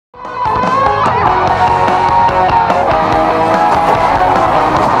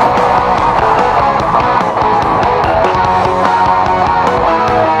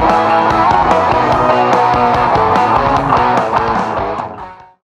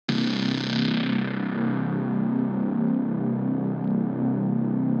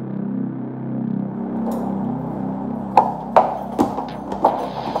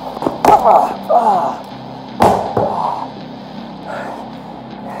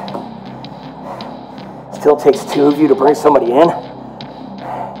Still takes two of you to bring somebody in?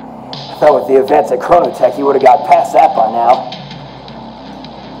 I thought with the events at Chronotech you would have got past that by now.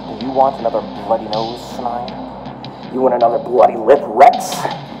 Do you want another bloody nose, Snide? You want another bloody lip, Rex?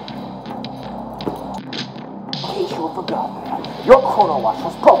 In case you have forgotten, your chrono watch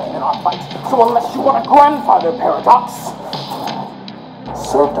was broken in our fight, so unless you want a grandfather paradox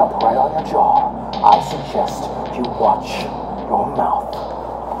served up right on your jaw, I suggest you watch your mouth.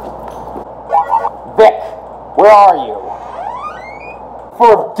 Vic, where are you?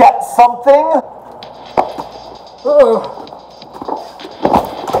 Forget something?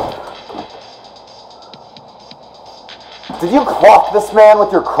 Did you clock this man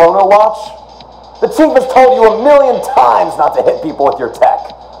with your chrono watch? The chief has told you 1,000,000 times not to hit people with your tech.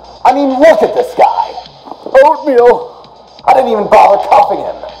 I mean, look at this guy. Oatmeal. I didn't even bother cuffing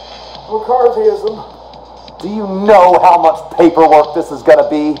him. McCarthyism. Do you know how much paperwork this is gonna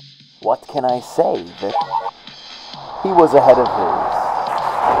be? What can I say, Vic? He was ahead of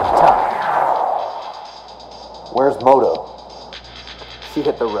his time. Where's Moto? She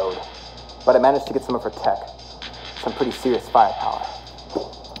hit the road, but I managed to get some of her tech. Some pretty serious firepower.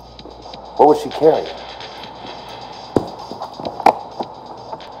 What was she carrying?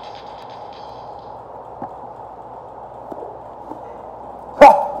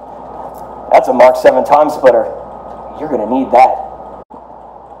 That's a Mark 7 time splitter. You're gonna need that.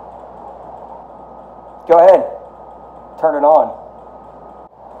 Go ahead. Turn it on.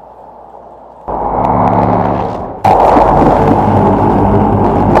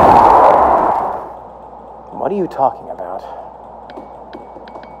 What are you talking about?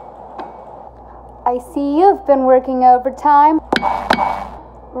 I see you've been working overtime.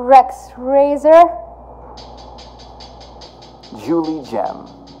 Rex Razor. Julie Gem.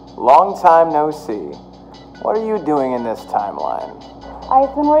 Long time no see. What are you doing in this timeline?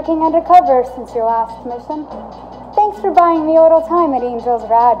 I've been working undercover since your last mission. Thanks for buying me a little time at Angel's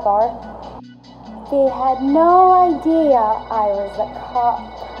Rad Bar. They had no idea I was a cop.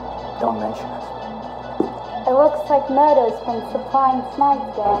 Don't mention it. It looks like Moto's been supplying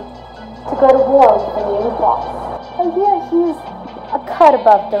Snide's gang to go to war with the new boss. I hear he's a cut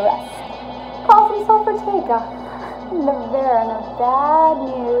above the rest. Calls himself Ortega. The Baron of bad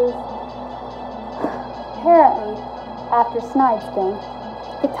news. Apparently, after Snide's gang,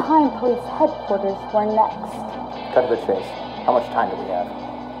 the Time Police headquarters were next. Cut to the chase. How much time do we have?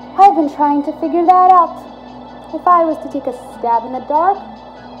 I've been trying to figure that out. If I was to take a stab in the dark,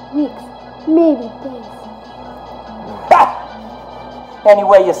 weeks, maybe days. Any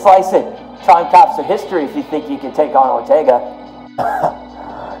way you slice it, time capsule of history if you think you can take on Ortega.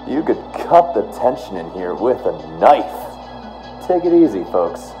 You could cut the tension in here with a knife. Take it easy,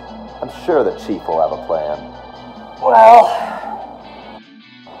 folks. I'm sure the chief will have a plan. Well,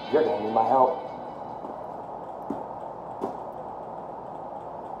 you're gonna need my help.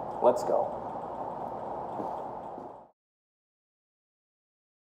 Let's go.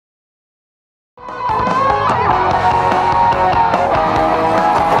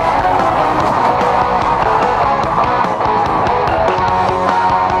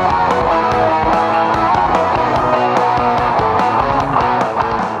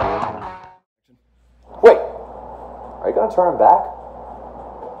 Turn him back?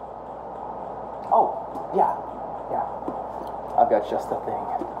 Oh, yeah. I've got just the thing.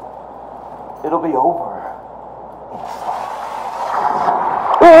 It'll be over.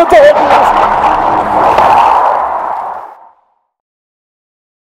 Oh,